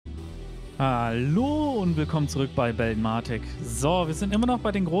Hallo und willkommen zurück bei Beltmatic. So, wir sind immer noch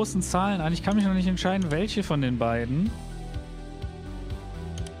bei den großen Zahlen. Eigentlich kann ich noch nicht entscheiden, welche von den beiden.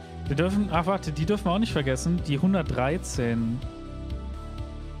 Wir dürfen, ach warte, die dürfen wir auch nicht vergessen. Die 113.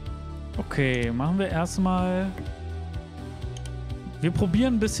 Okay, machen wir erstmal. Wir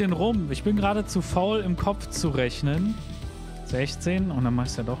probieren ein bisschen rum. Ich bin gerade zu faul im Kopf zu rechnen. 16 und dann mach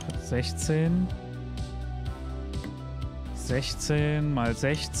ich es ja doch 16. 16 mal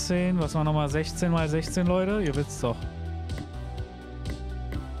 16. Was war nochmal 16 mal 16, Leute? Ihr wisst doch.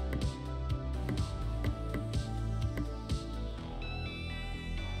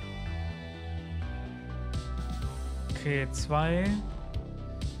 Okay, 2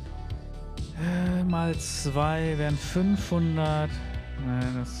 mal 2 wären 500.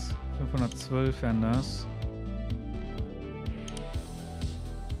 Nein, das 512 wären das.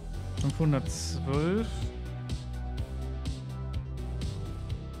 512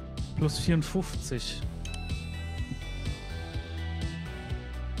 plus 54.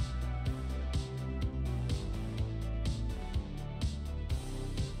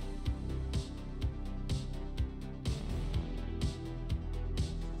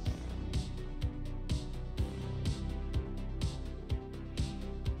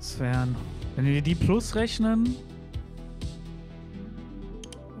 Das wären, wenn wir die plus rechnen.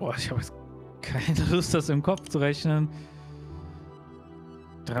 Boah, ich habe jetzt keine Lust, das im Kopf zu rechnen.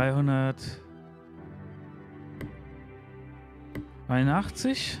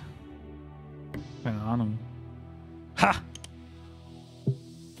 381? Keine Ahnung. Ha!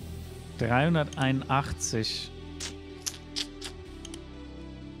 381.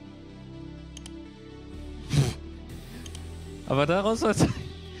 Aber daraus was.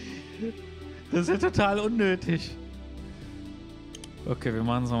 Das ist ja total unnötig. Okay, wir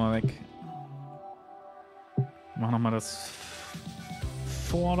machen es nochmal weg. Machen nochmal das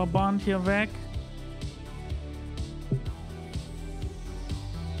Vorderband hier weg.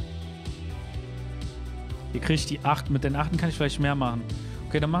 Hier kriege ich die 8. Mit den 8 kann ich vielleicht mehr machen.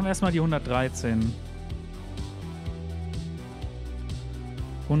 Okay, dann machen wir erstmal die 113.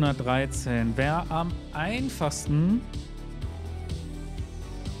 113 wäre am einfachsten.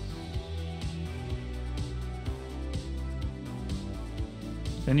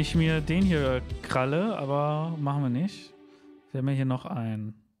 Wenn ich mir den hier kralle, aber machen wir nicht. Wir haben hier noch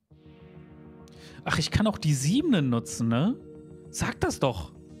einen. Ach, ich kann auch die 7 nutzen, ne? Sag das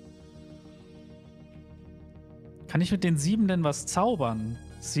doch. Kann ich mit den 7 denn was zaubern?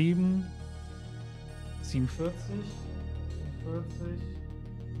 7, 47, 47.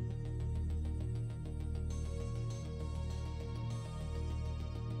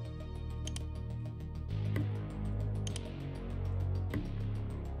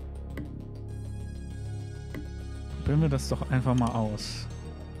 Probieren wir das doch einfach mal aus.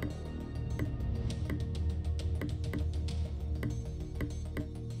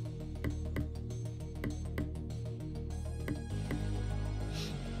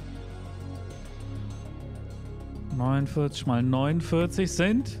 Mal 49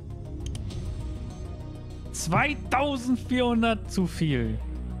 sind 2400 zu viel.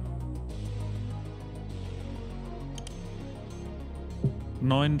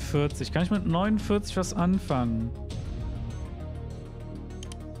 Kann ich mit 49 was anfangen?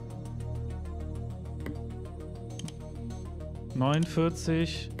 Mal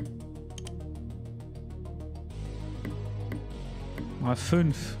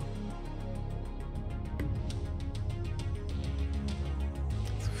 5.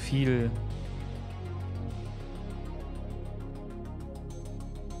 Zu viel.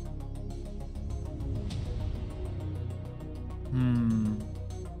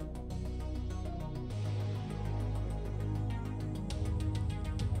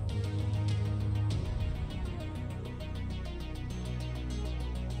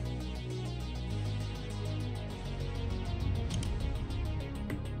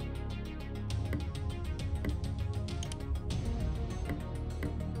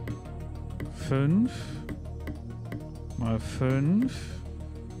 Mal 5.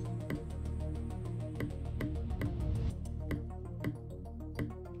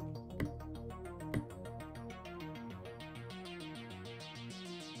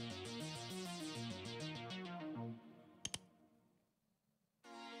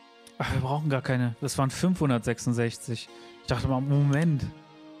 Ach, wir brauchen gar keine. Das waren 566. Ich dachte mal, Moment.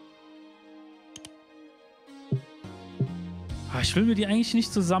 Ach, ich will mir die eigentlich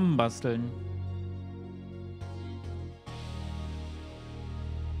nicht zusammenbasteln.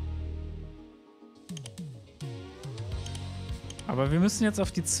 Aber wir müssen jetzt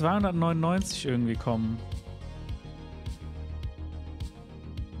auf die 299 irgendwie kommen.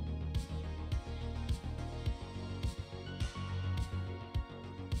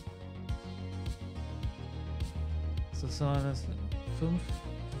 Das war das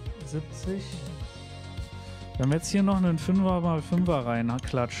 5,70. Wenn wir jetzt hier noch einen 5er mal 5er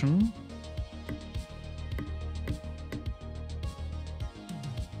reinklatschen.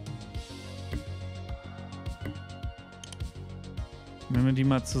 Nehmen wir die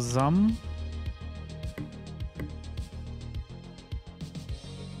mal zusammen.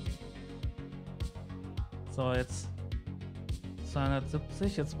 So, jetzt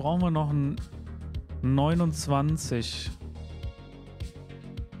 270. Jetzt brauchen wir noch einen 29.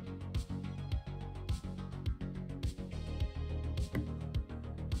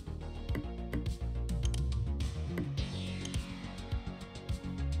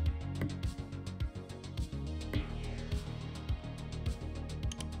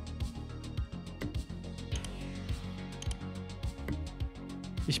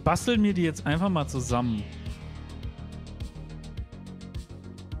 Ich bastel mir die jetzt einfach mal zusammen.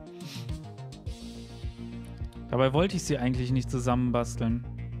 Dabei wollte ich sie eigentlich nicht zusammenbasteln.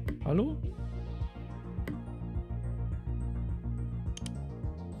 Hallo?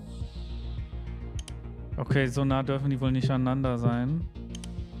 Okay, so nah dürfen die wohl nicht aneinander sein.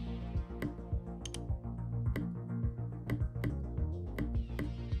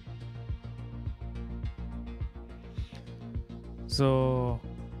 So,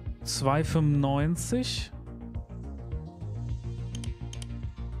 2,95.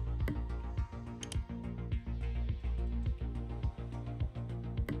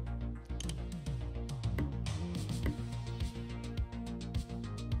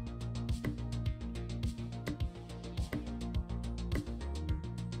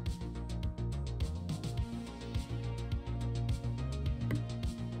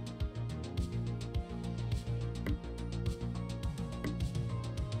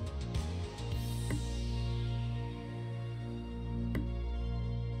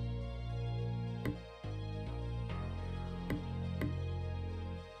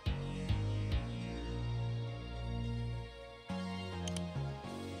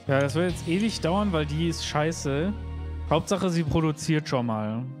 Ja, das wird jetzt ewig dauern, weil die ist scheiße. Hauptsache, sie produziert schon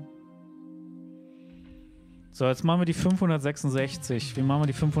mal. So, jetzt machen wir die 566. Wie machen wir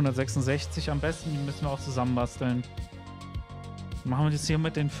die 566? Am besten, die müssen wir auch zusammenbasteln. Machen wir das hier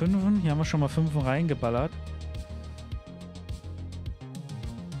mit den 5. Hier haben wir schon mal 5 reingeballert.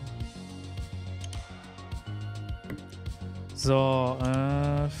 So,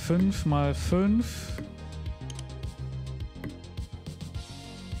 5 mal 5.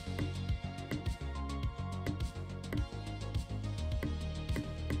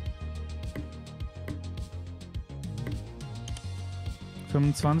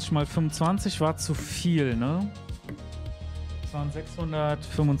 Mal 25 war zu viel, ne? Das waren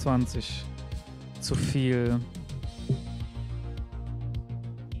 625. Zu viel.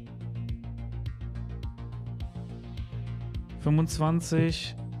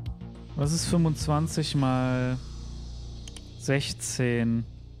 Was ist 25 mal 16?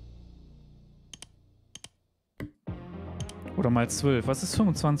 Oder mal 12. Was ist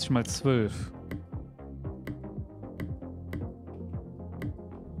 25 mal 12?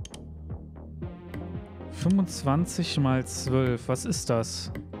 Mal 12. Was ist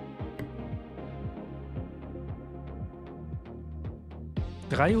das?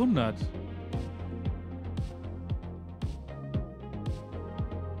 300.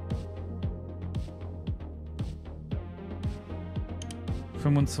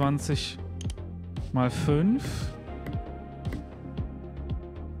 Mal 5.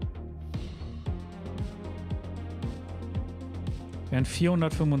 Wären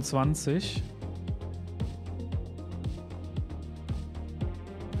 425.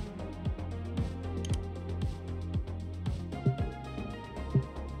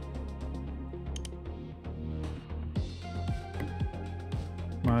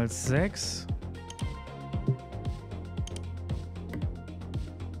 Mal 6.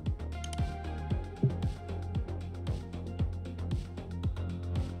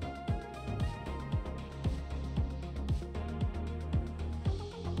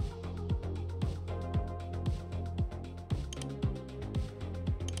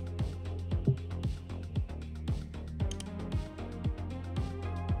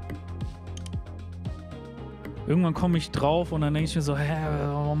 Irgendwann komme ich drauf und dann denke ich mir so, hä,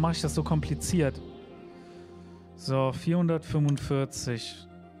 warum mache ich das so kompliziert? So, 445.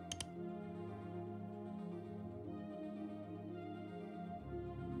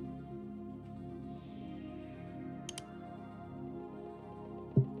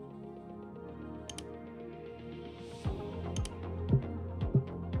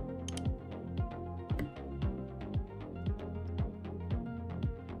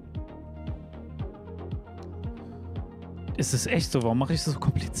 Ist es echt so? Warum mache ich das so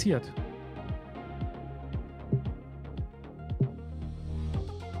kompliziert?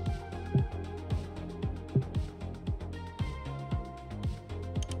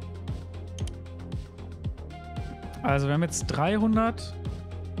 Also wir haben jetzt 300.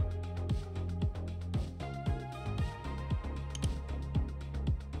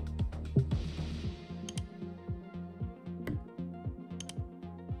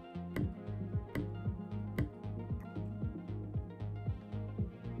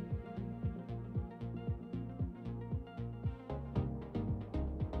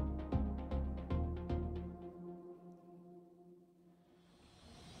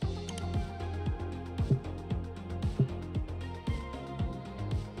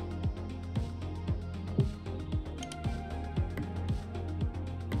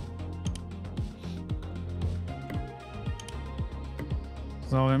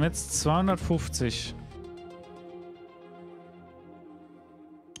 So, wir haben jetzt 250.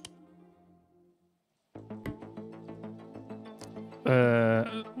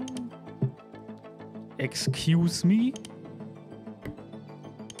 Excuse me?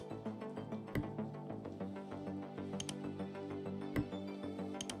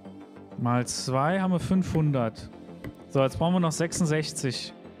 Mal 2 haben wir 500. So, jetzt brauchen wir noch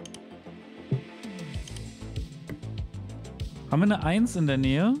 66. Haben wir eine 1 in der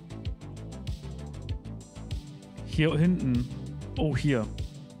Nähe? Hier hinten. Oh, hier.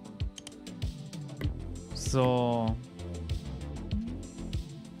 So.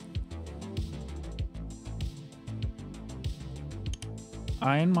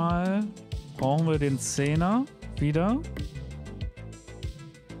 Einmal brauchen wir den 10er wieder.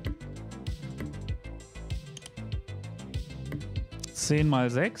 Zehn mal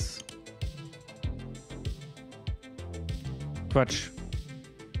 6. Quatsch.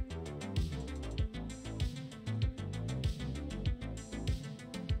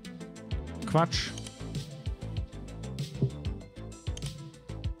 Quatsch.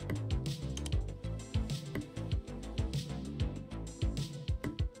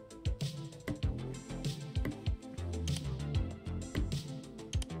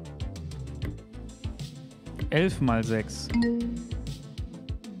 Elf mal 6.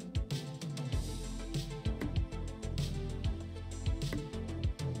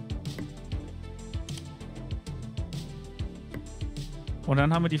 Und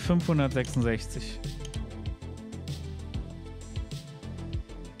dann haben wir die 566.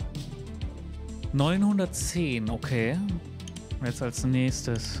 910, okay. Jetzt als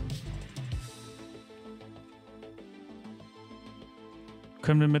nächstes.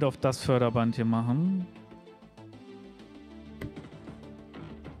 Können wir mit auf das Förderband hier machen.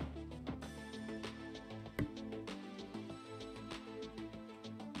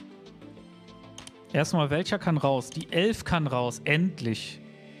 Erstmal, welcher kann raus? Die 11 kann raus. Endlich.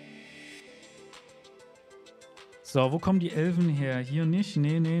 So, wo kommen die 11 her? Hier nicht?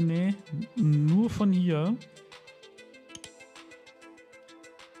 Nee, nee, nee. Nur von hier.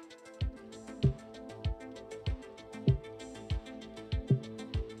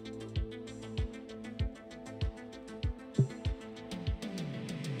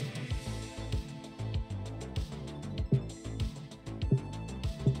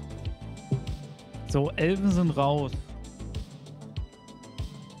 So, 11 sind raus.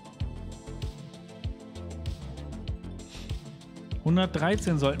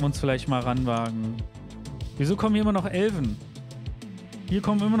 $113 sollten wir uns vielleicht mal ranwagen. Wieso kommen hier immer noch 11? Hier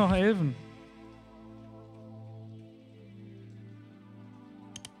kommen immer noch 11.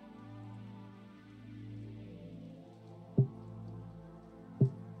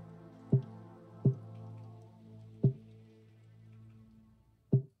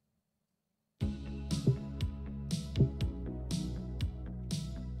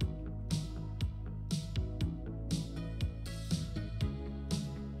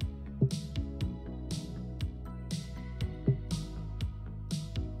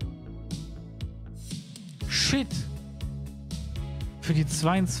 Shit. Für die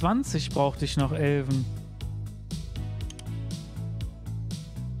 22 brauchte ich noch 11.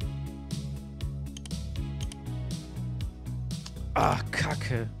 Ach,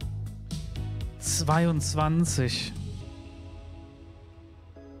 Kacke. 22.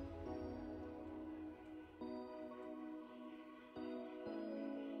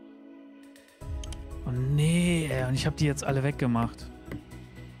 Oh nee, ey. Und ich habe die jetzt alle weggemacht.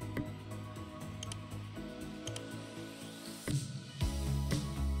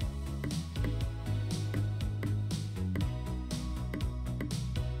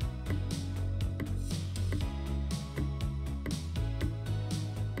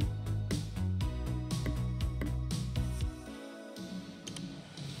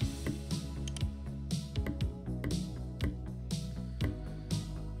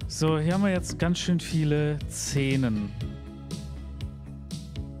 So, hier haben wir jetzt ganz schön viele Szenen.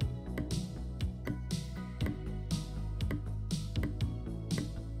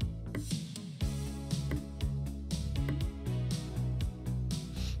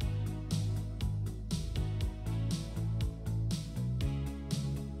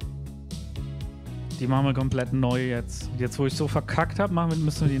 Die machen wir komplett neu jetzt. Jetzt, wo ich so verkackt habe,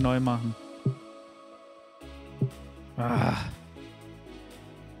 müssen wir die neu machen. Ah.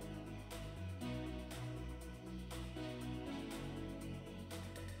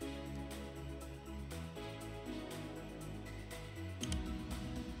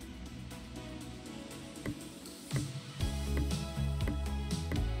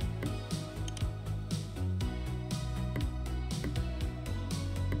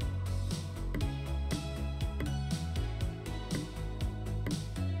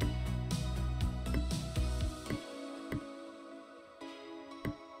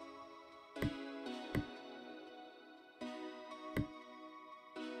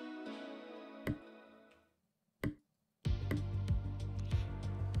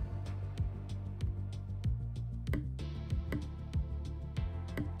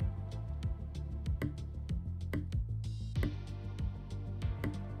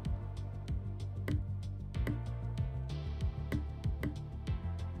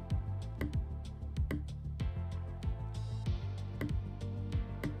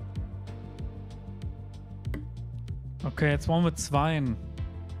 Okay, jetzt wollen wir zweien.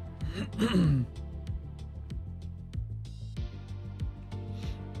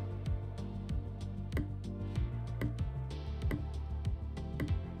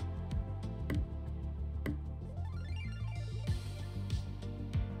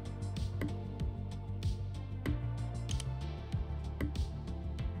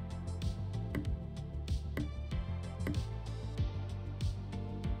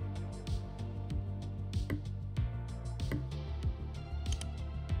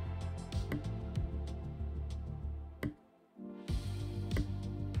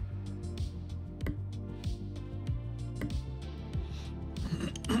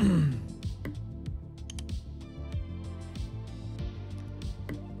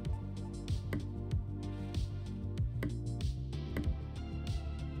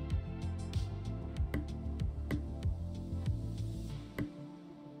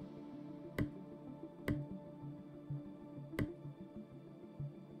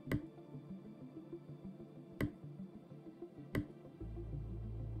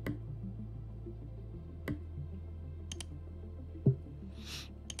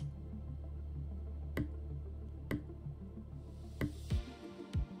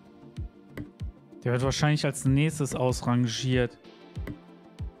 Der wird wahrscheinlich als nächstes ausrangiert.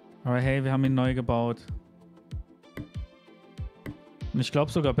 Aber hey, wir haben ihn neu gebaut. Und ich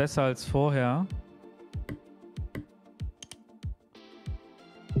glaube sogar besser als vorher.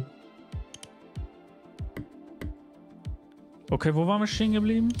 Okay, wo waren wir stehen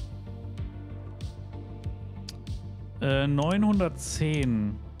geblieben?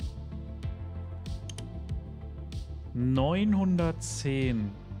 910.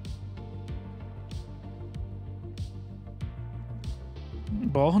 910. Wir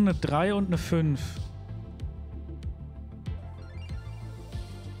brauchen eine 3 und eine 5.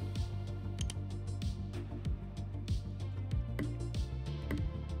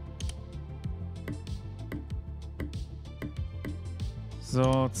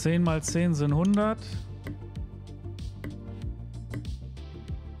 So, 10 mal 10 sind 100.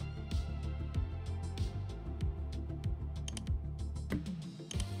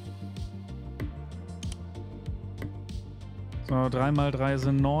 So, 3 mal 3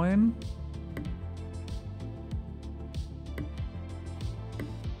 sind 9.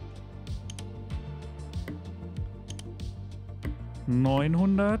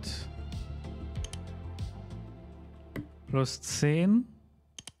 $900 plus 10.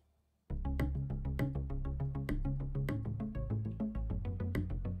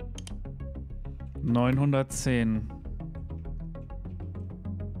 $910.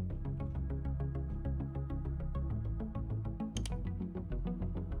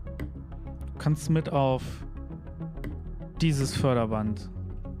 Du kannst mit auf dieses Förderband.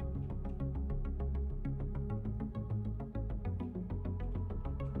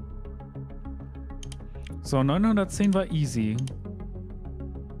 So, 910 war easy.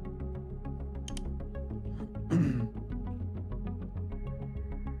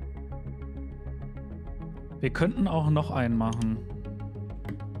 Wir könnten auch noch einen machen.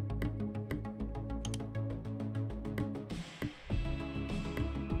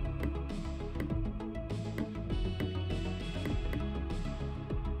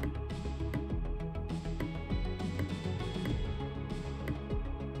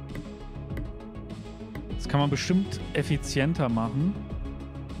 Kann man bestimmt effizienter machen.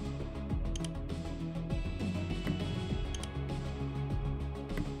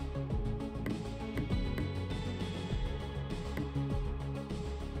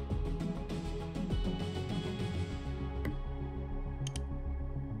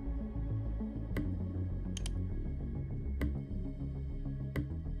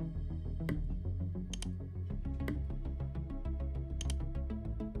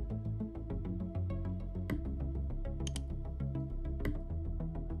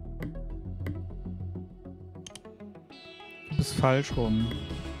 Du bist falsch rum.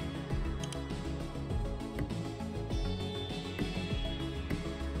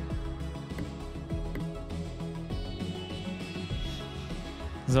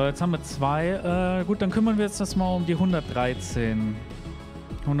 So, jetzt haben wir 2. Gut, dann kümmern wir uns das mal um die 113.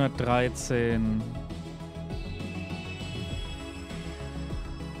 113.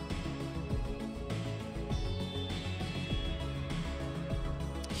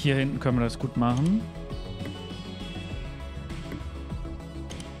 Hier hinten können wir das gut machen.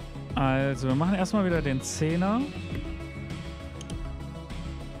 Also, wir machen erstmal wieder den 10er.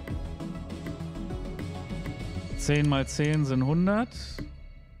 Zehn mal 10 sind 100.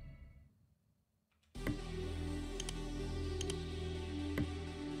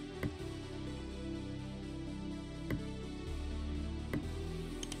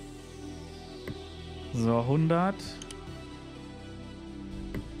 So, 100.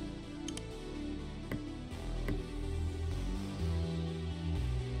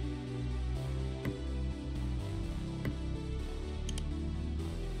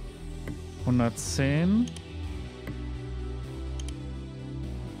 Hundertzehn.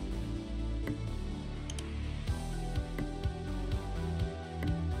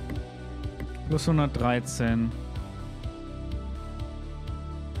 Plus 113.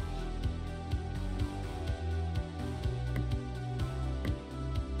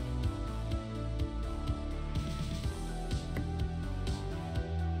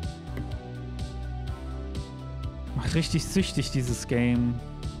 Macht richtig süchtig, dieses Game.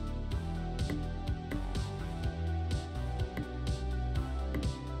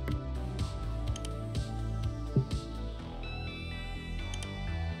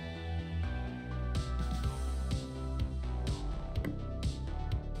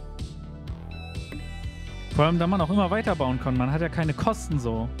 Vor allem, da man auch immer weiterbauen kann. Man hat ja keine Kosten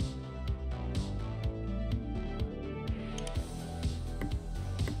so.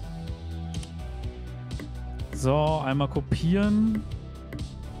 So, einmal kopieren.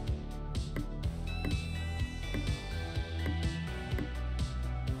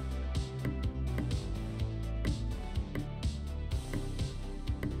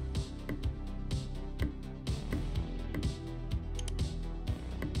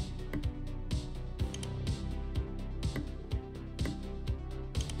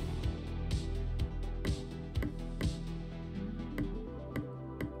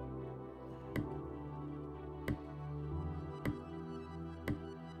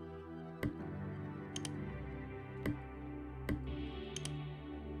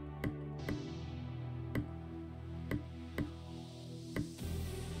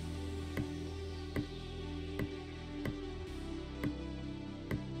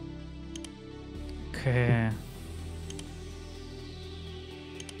 Okay.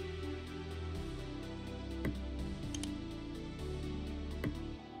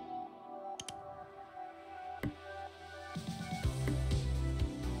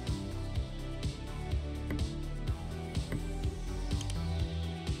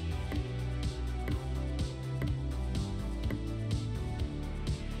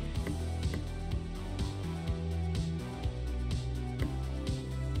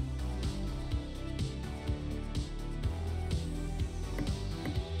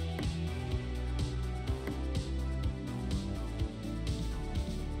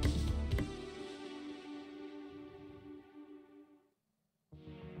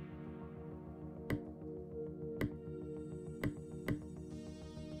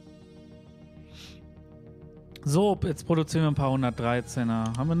 So, jetzt produzieren wir ein paar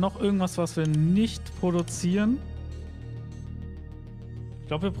 113er. Haben wir noch irgendwas, was wir nicht produzieren? Ich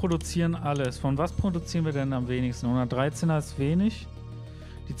glaube, wir produzieren alles. Von was produzieren wir denn am wenigsten? 113er ist wenig.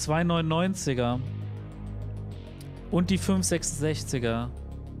 Die 299er. Und die 566er.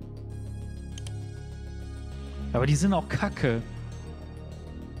 Aber die sind auch kacke.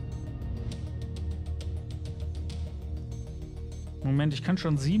 Moment, ich kann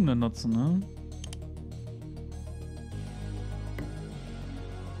schon 7er nutzen, ne?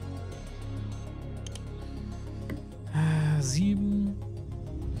 7,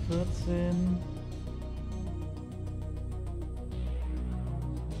 14,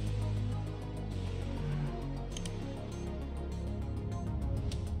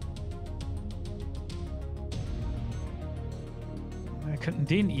 könnten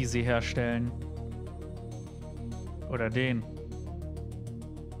den easy herstellen. Oder den.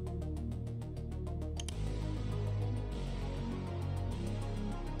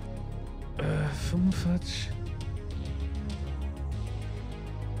 Äh, 45.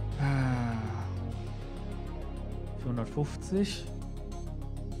 450.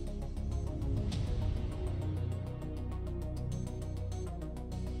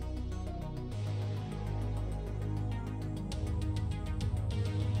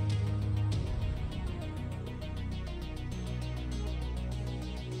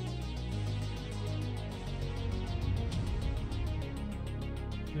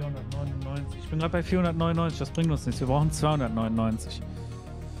 Ich bin gerade bei 499, das bringt uns nichts. Wir brauchen 299.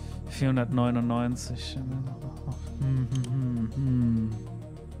 499.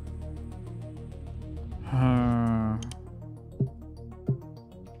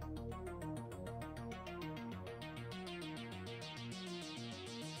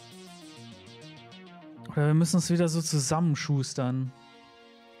 Oder wir müssen es wieder so zusammenschustern.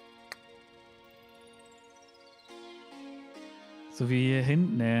 So wie hier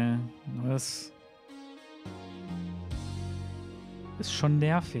hinten, ey. Das ist schon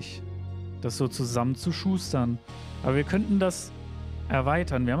nervig, das so zusammenzuschustern. Aber wir könnten das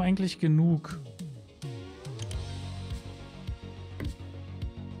erweitern. Wir haben eigentlich genug.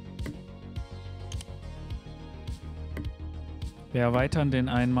 Wir erweitern den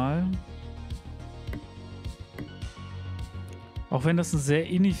einmal. Auch wenn das ein sehr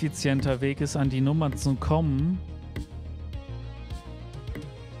ineffizienter Weg ist, an die Nummern zu kommen.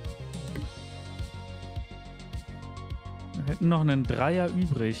 Wir hätten noch einen Dreier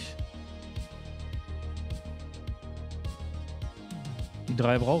übrig. Die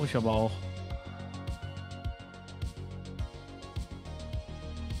 3 brauche ich aber auch.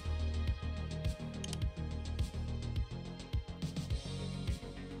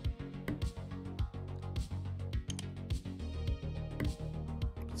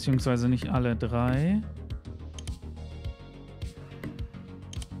 Beziehungsweise nicht alle 3.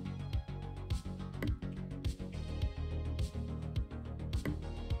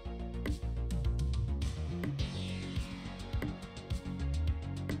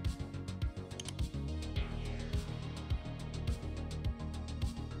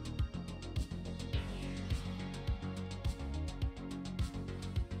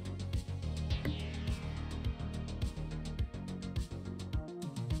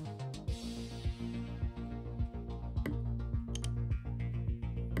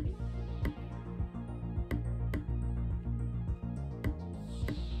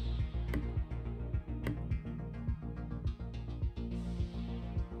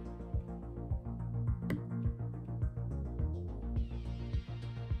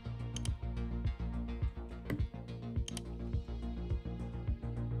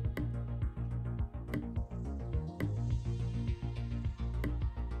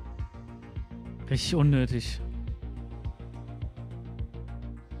 Richtig unnötig.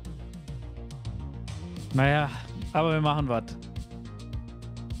 Naja, aber wir machen was.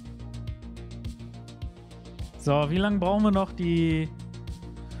 So, wie lange brauchen wir noch die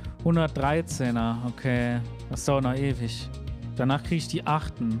 113er? Okay, das dauert noch ewig. Danach kriege ich die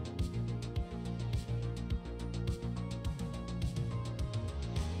 8.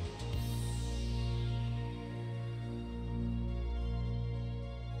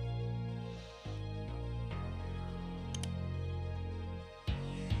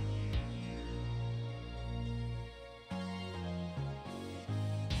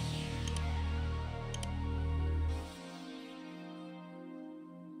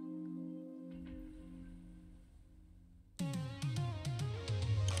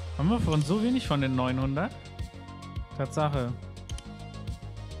 Haben wir von so wenig von den 900? Tatsache.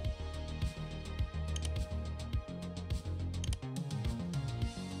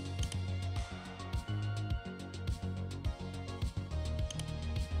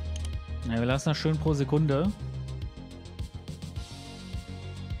 Ja, wir lassen das schön pro Sekunde.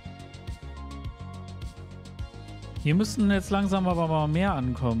 Hier müssten jetzt langsam aber mal mehr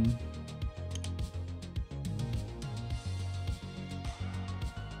ankommen.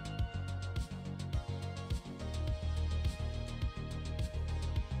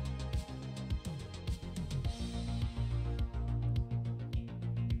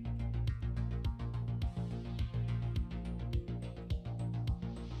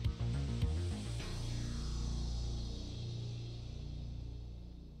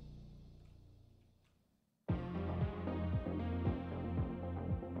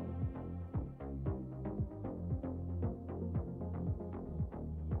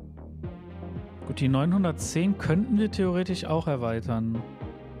 Gut, die 910 könnten wir theoretisch auch erweitern.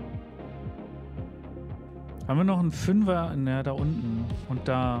 Haben wir noch einen Fünfer? Na, da unten. Und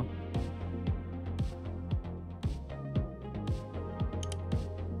da.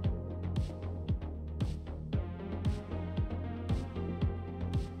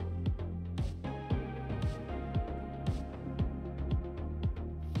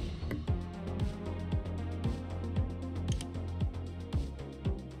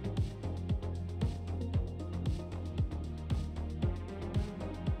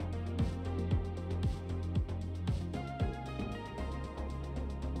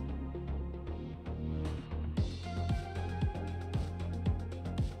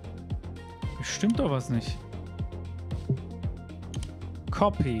 Stimmt doch was nicht.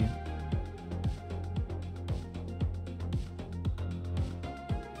 Copy.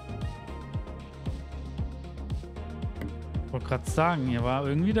 Ich wollte gerade sagen, hier war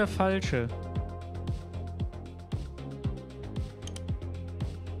irgendwie der falsche.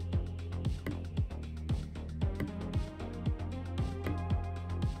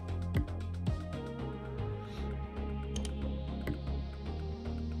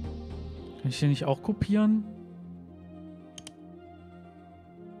 Kann ich den nicht auch kopieren?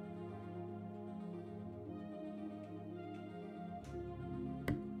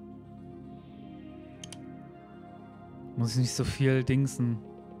 Muss ich nicht so viel dingsen.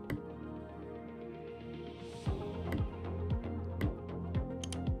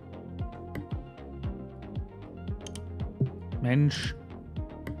 Mensch.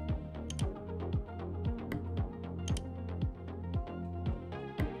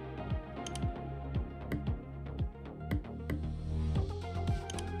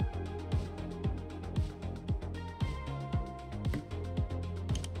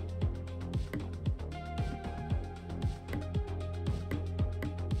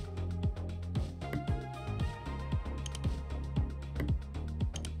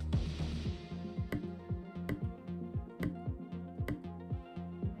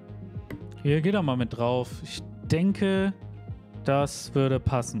 Hier, geh doch mal mit drauf. Ich denke, das würde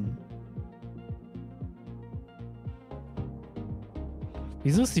passen.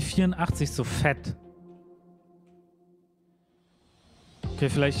 Wieso ist die 84 so fett? Okay,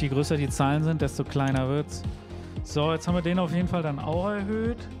 vielleicht je größer die Zahlen sind, desto kleiner wird's. So, jetzt haben wir den auf jeden Fall dann auch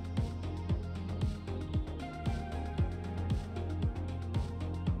erhöht.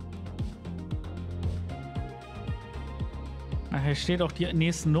 Ach, hier steht auch die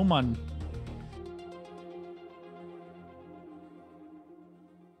nächsten Nummern.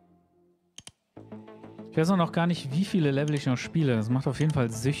 Ich weiß auch noch gar nicht, wie viele Level ich noch spiele. Das macht auf jeden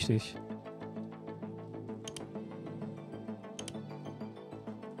Fall süchtig.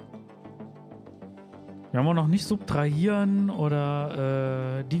 Wir haben auch noch nicht subtrahieren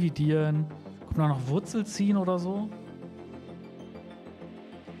oder dividieren. Kommt da noch Wurzel ziehen oder so?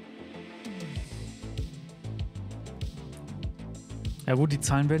 Ja gut, die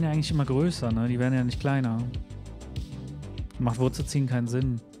Zahlen werden ja eigentlich immer größer, ne? Die werden ja nicht kleiner. Macht Wurzel ziehen keinen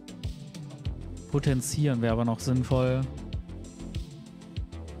Sinn. Potenzieren wäre aber noch sinnvoll.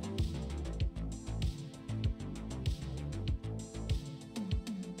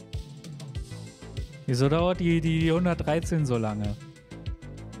 Wieso dauert die 113 so lange?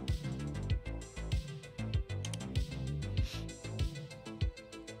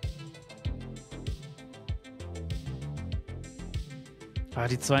 Ah,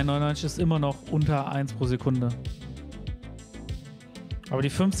 die 299 ist immer noch unter 1 pro Sekunde. Aber die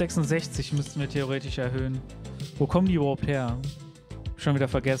 566 müssten wir theoretisch erhöhen. Wo kommen die überhaupt her? Schon wieder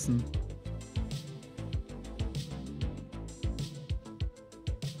vergessen.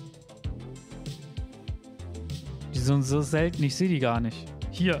 Die sind so selten, ich sehe die gar nicht.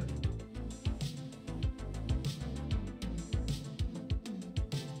 Hier.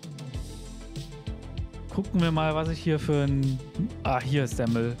 Gucken wir mal, was ich hier für ein... Ah, hier ist der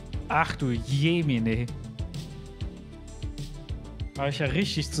Müll. Ach du Jemine. Habe ich ja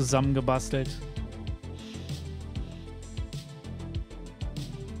richtig zusammengebastelt.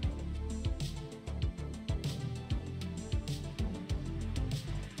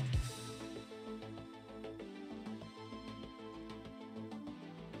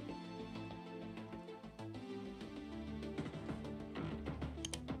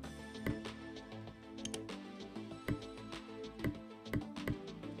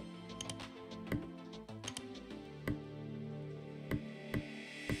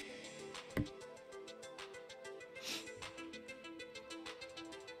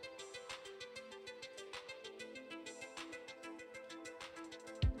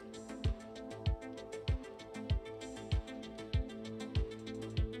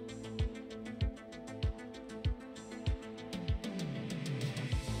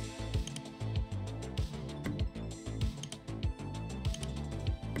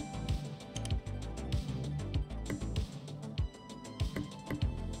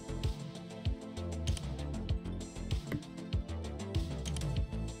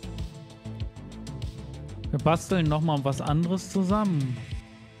 Wir basteln nochmal was anderes zusammen.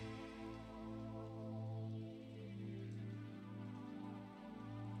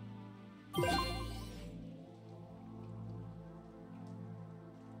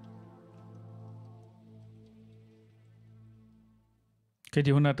 Okay,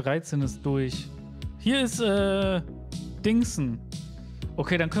 die 113 ist durch. Hier ist, Dingsen.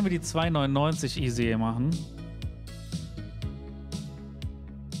 Okay, dann können wir die 299 easy machen.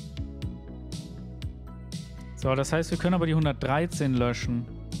 So, das heißt, wir können aber die 113 löschen.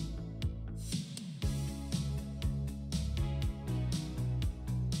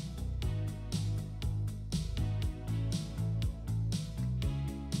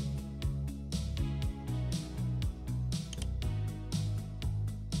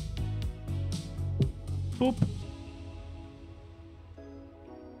 Bup.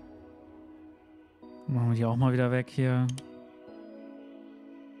 Machen wir die auch mal wieder weg hier.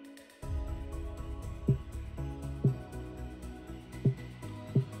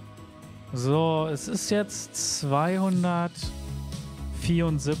 So, es ist jetzt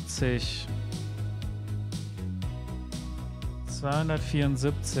 274.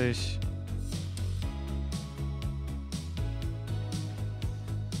 274.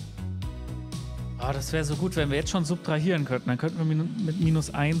 Oh, das wäre so gut, wenn wir jetzt schon subtrahieren könnten. Dann könnten wir mit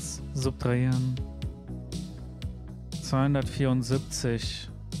 -1 subtrahieren. 274.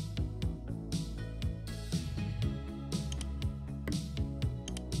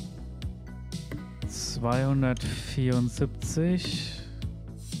 ...274...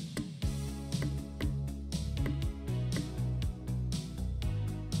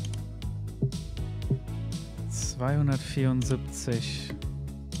 ...274...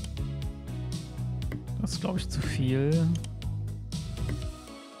 Das ist, glaube ich, zu viel.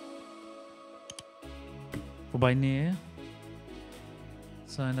 Wobei, nee.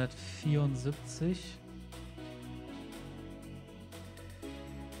 274...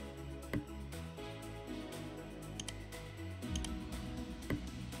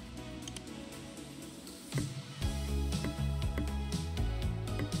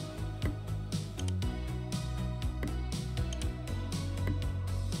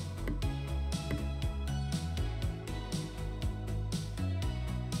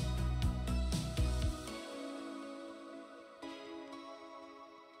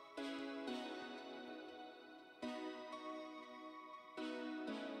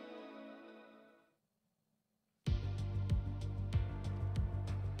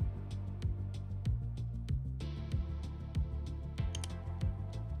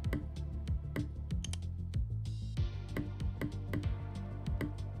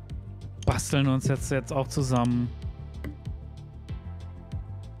 basteln uns jetzt auch zusammen.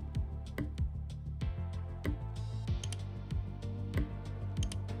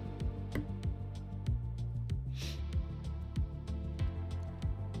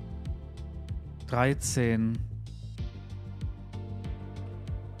 Dreizehn.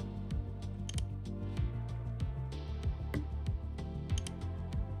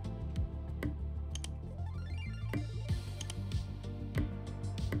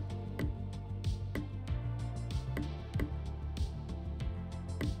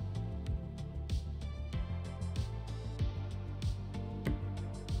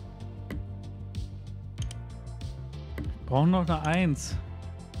 Brauchen noch eine 1.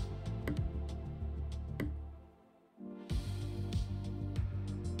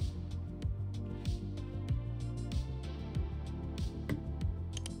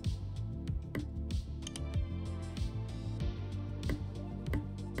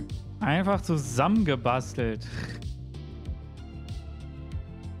 Einfach zusammengebastelt.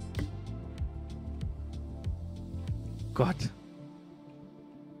 Gott.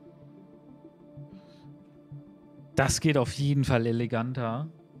 Das geht auf jeden Fall eleganter.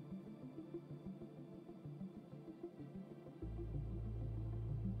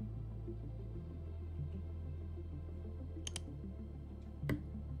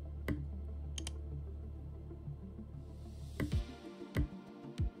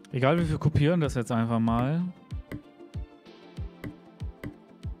 Egal, wie wir kopieren das jetzt einfach mal.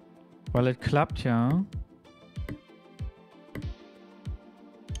 Weil es klappt ja.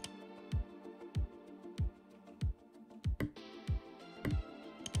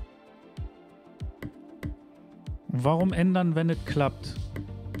 Warum ändern, wenn es klappt?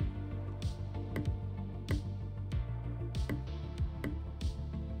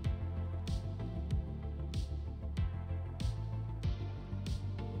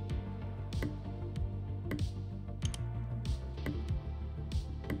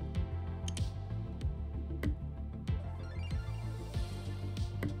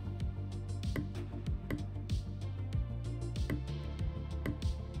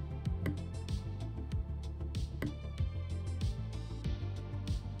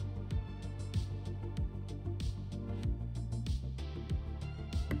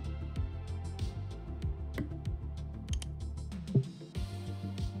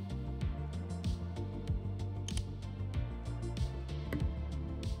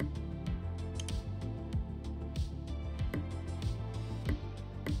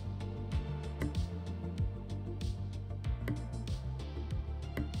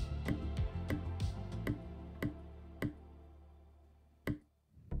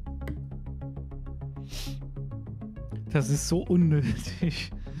 Das ist so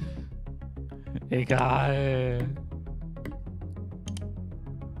unnötig. Egal.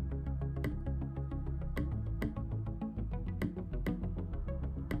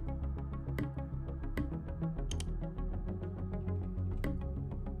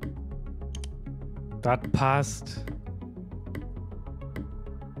 Das passt.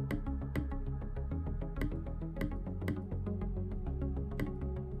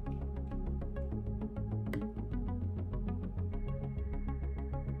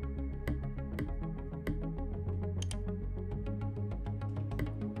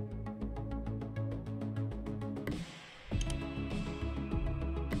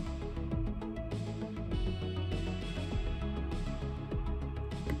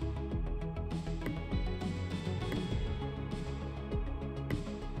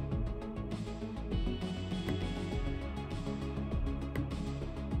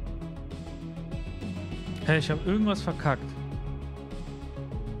 Hey, ich habe irgendwas verkackt.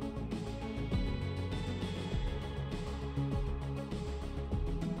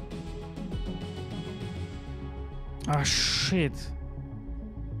 Ah, shit.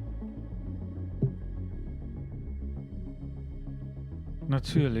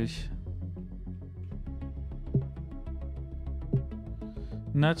 Natürlich.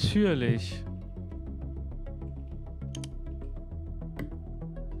 Natürlich.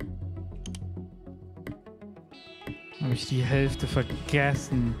 Habe ich die Hälfte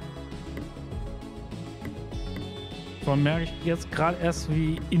vergessen. Vor allem merke ich jetzt gerade erst,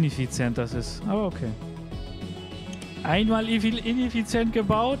 wie ineffizient das ist. Aber okay. Einmal ineffizient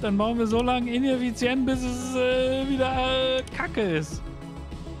gebaut, dann bauen wir so lange ineffizient, bis es wieder Kacke ist.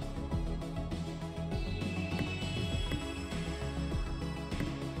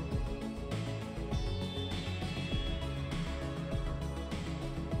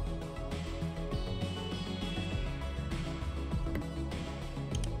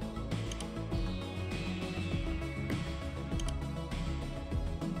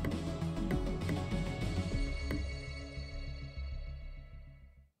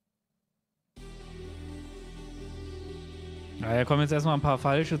 Da kommen jetzt erstmal ein paar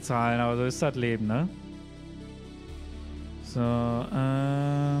falsche Zahlen, aber so ist das Leben, ne? So,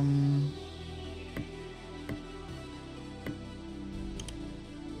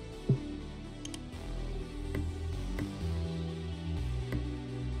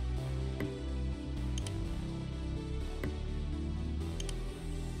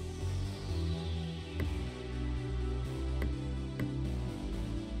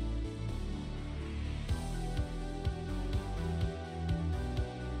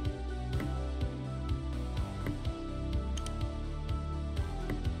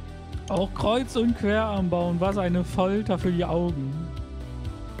 auch kreuz und quer anbauen, was eine Folter für die Augen.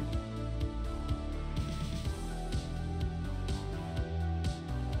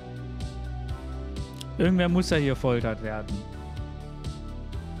 Irgendwer muss ja hier foltert werden.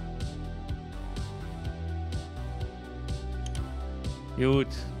 Gut.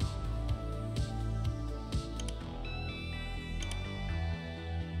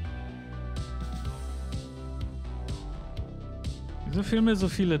 Wieso fehlen mir so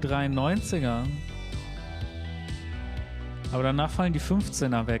viele 93er? Aber danach fallen die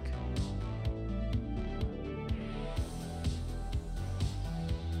 15er weg.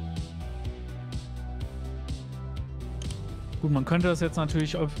 Gut, man könnte das jetzt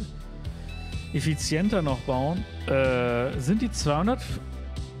natürlich effizienter noch bauen. Sind die 200...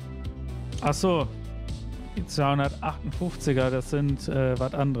 Achso. Die 258er, das sind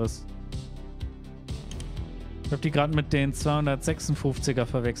was anderes. Ich habe die gerade mit den 256er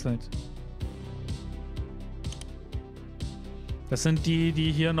verwechselt. Das sind die,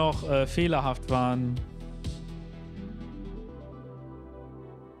 die hier noch fehlerhaft waren.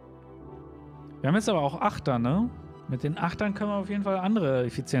 Wir haben jetzt aber auch 8er, ne? Mit den 8ern können wir auf jeden Fall andere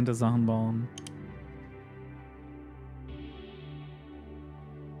effiziente Sachen bauen.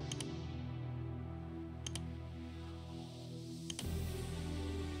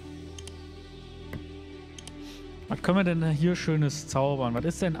 Was können wir denn hier Schönes zaubern? Was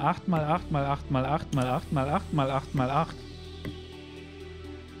ist denn 8 mal 8 mal 8 mal 8 mal 8 mal 8 mal 8 mal 8?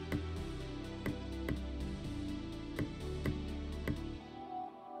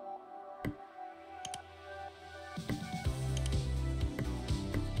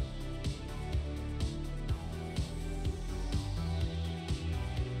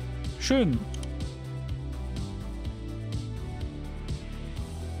 Schön.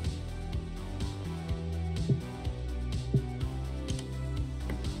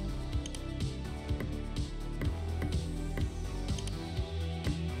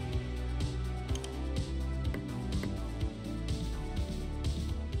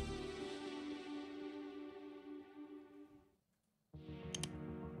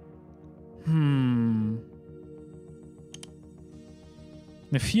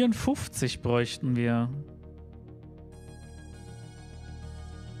 Eine 54 bräuchten wir.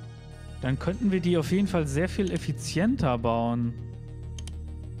 Dann könnten wir die auf jeden Fall sehr viel effizienter bauen.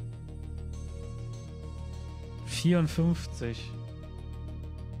 54.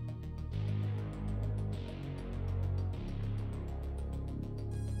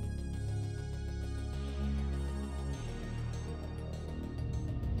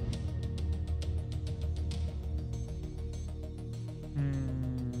 Hm.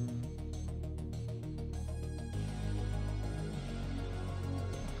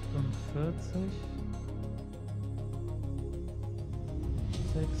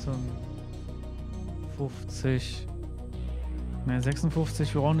 56. Ne,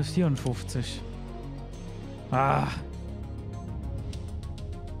 56, wir brauchen eine 54. Ah.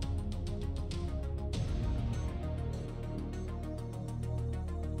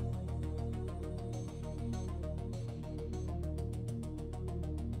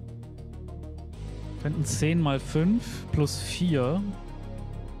 Könnten 10 mal 5 plus 4.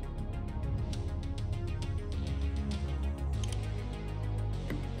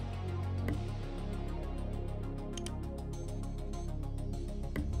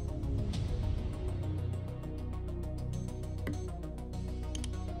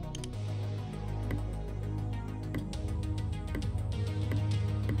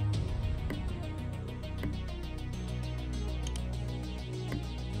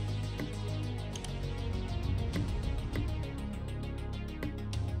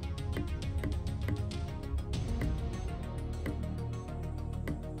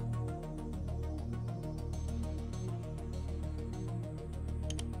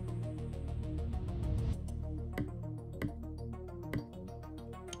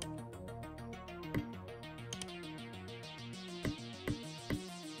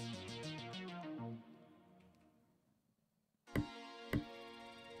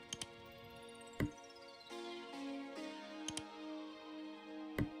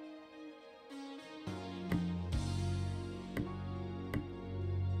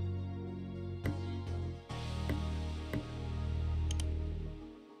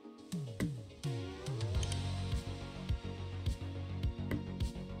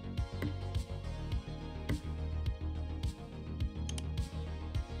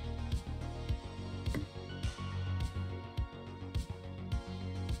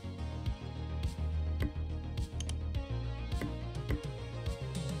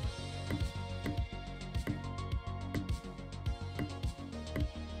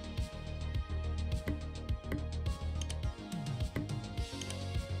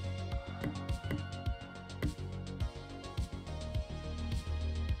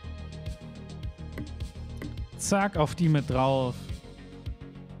 Zack, auf die mit drauf.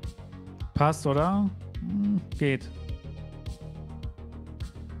 Passt, oder? Geht.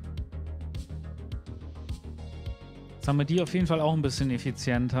 Jetzt haben wir die auf jeden Fall auch ein bisschen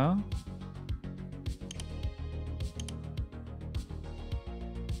effizienter.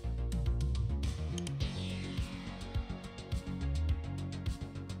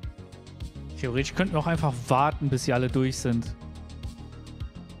 Theoretisch könnten wir auch einfach warten, bis sie alle durch sind.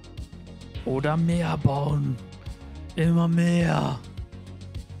 Oder mehr bauen. Immer mehr.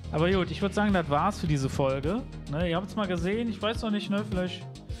 Aber gut, ich würde sagen, das war's für diese Folge. Ne, ihr habt es mal gesehen. Ich weiß noch nicht, ne? Vielleicht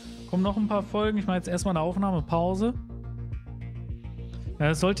kommen noch ein paar Folgen. Ich mache jetzt erstmal eine Aufnahmepause.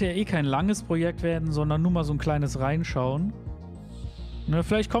 Es sollte ja eh kein langes Projekt werden, sondern nur mal so ein kleines Reinschauen. Ne,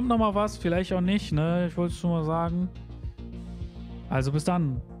 vielleicht kommt noch mal was, vielleicht auch nicht. Ne? Ich wollte es nur mal sagen. Also bis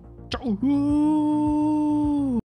dann. Ciao.